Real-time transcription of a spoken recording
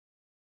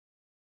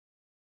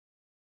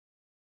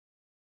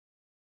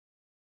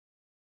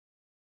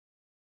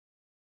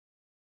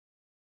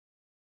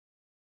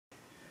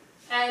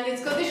And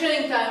it's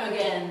conditioning time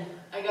again.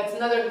 I got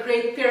another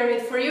great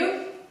pyramid for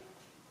you.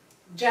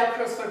 Jab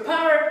cross for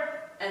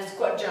power and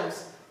squat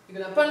jumps.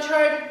 You're gonna punch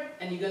hard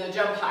and you're gonna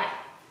jump high.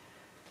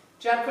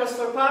 Jab cross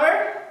for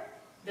power,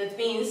 that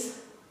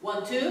means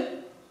 1,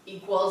 2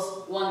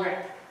 equals 1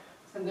 rep.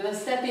 So I'm gonna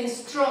step in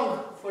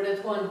strong for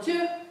that 1,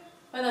 2.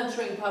 When I'm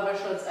throwing power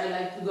shots, I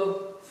like to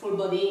go full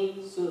body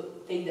in, so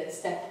take that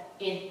step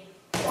in.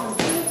 1,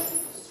 2,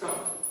 strong.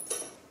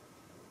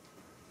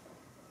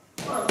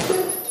 1,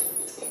 2.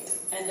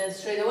 And then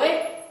straight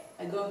away,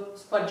 I go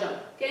squat jump.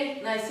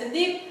 Okay, nice and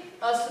deep.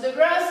 Pass to the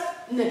grass,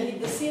 and then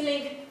hit the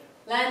ceiling,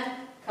 land,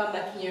 come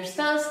back in your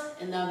stance,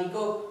 and now we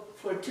go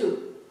for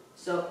 2.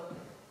 So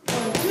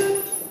 1,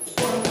 2,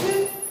 1,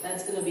 2.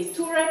 That's gonna be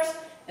 2 reps,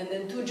 and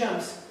then 2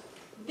 jumps.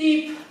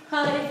 Deep,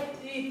 high,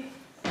 deep,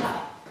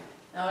 high.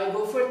 Now I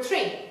go for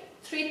 3.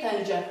 3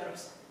 times jab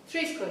cross,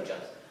 3 squat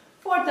jumps,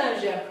 4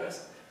 times jab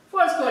cross,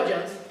 4 squat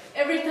jumps.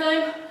 Every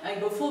time I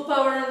go full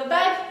power on the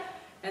back,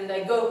 and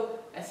I go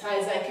as high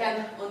as I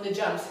can on the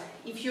jumps.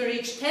 If you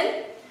reach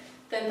 10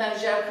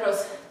 times jab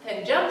cross,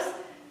 10 jumps,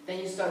 then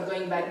you start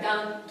going back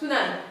down to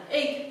 9,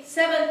 8,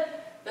 7.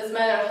 Doesn't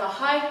matter how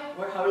high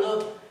or how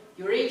low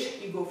you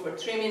reach, you go for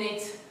 3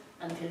 minutes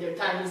until your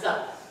time is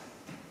up.